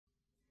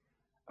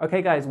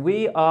Okay guys,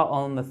 we are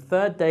on the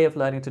third day of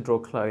learning to draw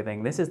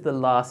clothing. This is the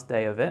last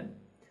day of it.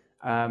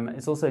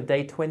 It's also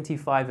day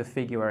 25 of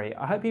Figuary.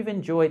 I hope you've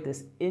enjoyed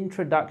this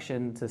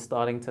introduction to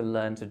starting to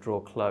learn to draw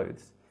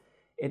clothes.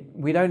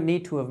 We don't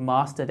need to have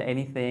mastered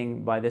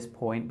anything by this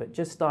point, but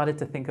just started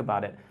to think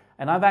about it.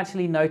 And I've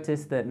actually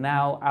noticed that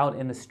now out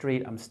in the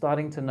street, I'm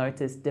starting to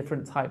notice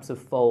different types of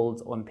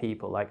folds on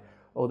people. Like,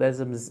 oh,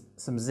 there's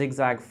some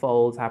zigzag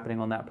folds happening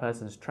on that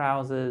person's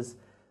trousers.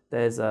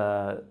 There's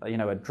a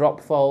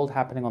drop fold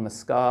happening on the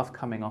scarf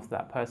coming off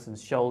that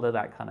person's shoulder,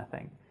 that kind of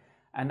thing.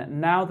 And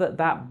now that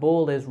that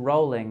ball is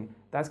rolling,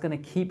 that's going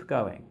to keep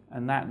going.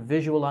 And that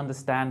visual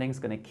understanding is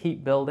going to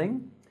keep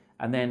building.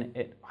 And then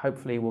it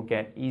hopefully will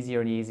get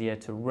easier and easier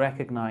to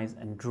recognize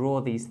and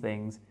draw these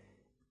things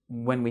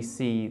when we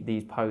see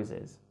these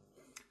poses.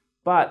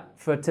 But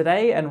for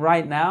today and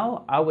right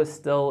now, I was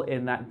still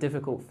in that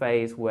difficult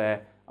phase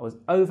where I was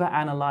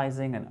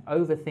over-analyzing and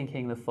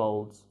overthinking the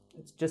folds.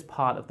 It's just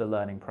part of the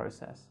learning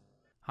process.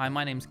 Hi,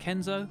 my name's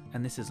Kenzo,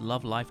 and this is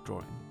Love Life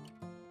Drawing.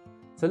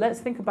 So let's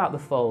think about the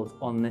folds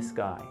on this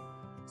guy.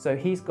 So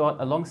he's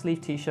got a long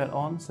sleeve t-shirt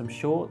on, some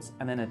shorts,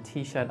 and then a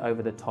t-shirt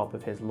over the top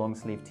of his long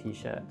sleeve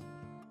t-shirt.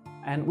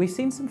 And we've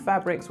seen some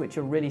fabrics which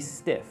are really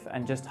stiff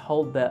and just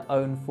hold their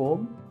own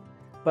form.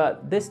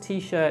 But this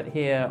t-shirt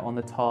here on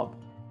the top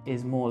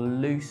is more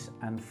loose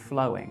and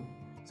flowing.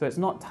 So it's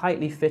not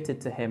tightly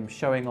fitted to him,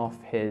 showing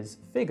off his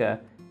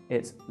figure.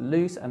 It's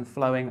loose and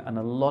flowing, and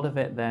a lot of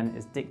it then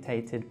is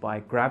dictated by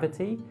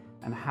gravity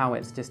and how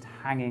it's just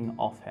hanging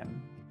off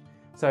him.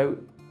 So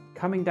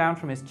coming down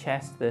from his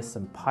chest, there's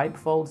some pipe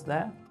folds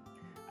there.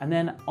 And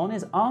then on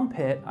his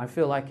armpit, I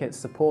feel like it's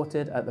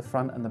supported at the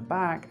front and the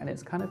back, and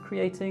it's kind of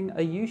creating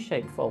a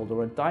U-shaped fold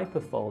or a diaper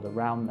fold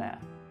around there.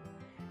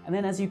 And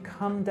then as you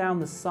come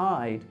down the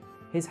side,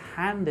 his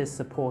hand is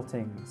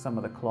supporting some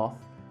of the cloth,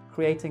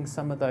 creating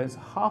some of those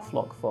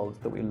half-lock folds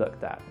that we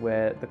looked at,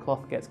 where the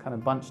cloth gets kind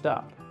of bunched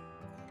up.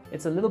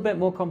 It's a little bit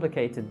more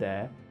complicated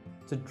there.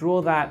 To draw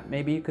that,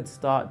 maybe you could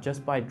start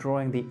just by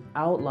drawing the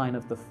outline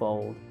of the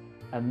fold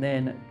and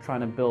then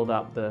trying to build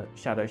up the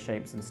shadow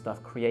shapes and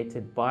stuff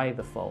created by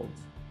the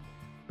folds.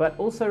 But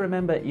also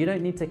remember, you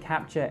don't need to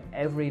capture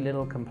every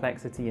little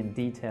complexity and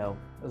detail,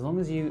 as long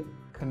as you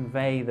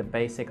convey the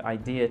basic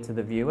idea to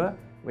the viewer,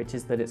 which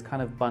is that it's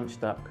kind of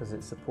bunched up because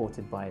it's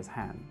supported by his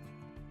hand.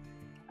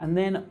 And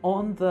then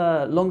on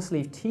the long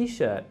sleeve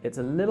t-shirt, it's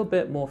a little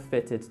bit more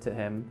fitted to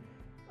him,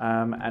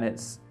 and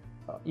it's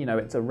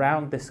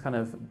around this kind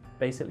of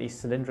basically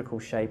cylindrical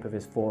shape of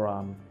his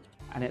forearm,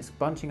 and it's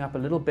bunching up a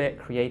little bit,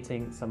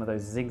 creating some of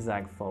those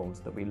zigzag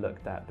folds that we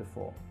looked at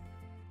before.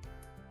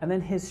 And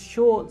then his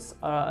shorts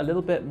are a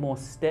little bit more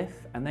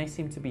stiff, and they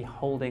seem to be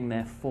holding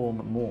their form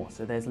more.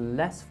 So there's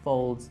less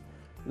folds,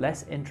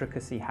 less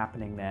intricacy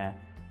happening there.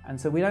 And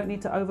so we don't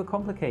need to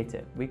overcomplicate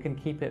it. We can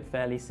keep it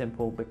fairly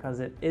simple because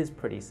it is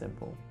pretty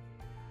simple.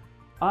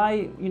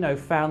 I,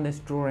 found this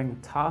drawing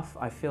tough.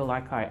 I feel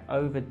like I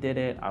overdid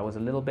it. I was a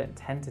little bit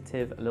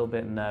tentative, a little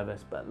bit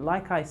nervous. But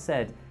like I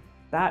said,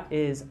 that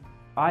is,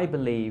 I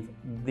believe,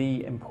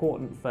 the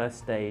important first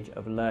stage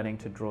of learning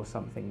to draw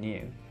something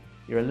new.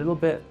 You're a little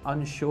bit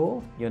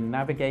unsure, you're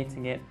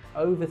navigating it,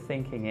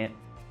 overthinking it,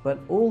 but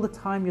all the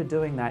time you're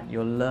doing that,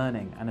 you're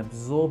learning and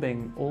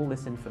absorbing all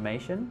this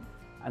information.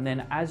 And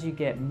then as you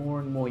get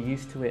more and more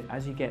used to it,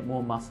 as you get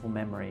more muscle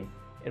memory,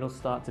 it'll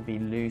start to be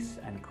loose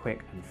and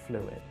quick and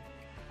fluid.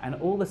 And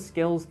all the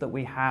skills that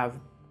we have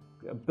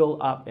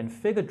built up in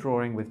figure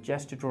drawing with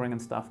gesture drawing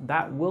and stuff,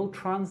 that will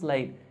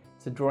translate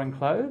to drawing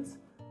clothes,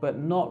 but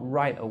not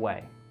right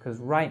away. Because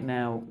right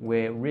now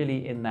we're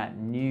really in that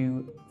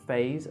new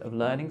phase of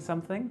learning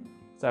something.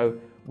 So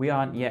we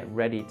aren't yet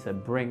ready to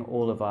bring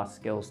all of our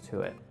skills to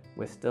it.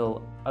 We're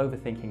still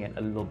overthinking it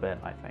a little bit,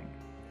 I think.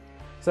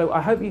 So I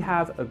hope you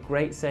have a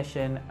great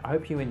session. I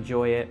hope you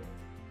enjoy it.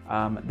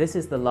 This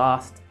is the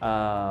last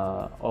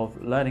of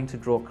learning to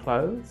draw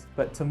clothes,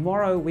 but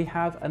tomorrow we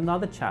have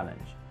another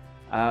challenge.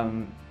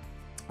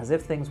 As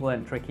if things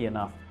weren't tricky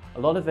enough. A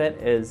lot of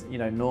it is,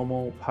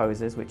 normal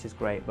poses, which is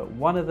great, but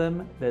one of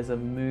them, there's a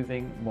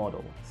moving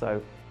model.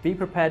 So be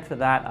prepared for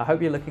that. I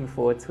hope you're looking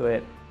forward to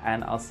it,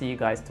 and I'll see you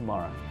guys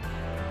tomorrow.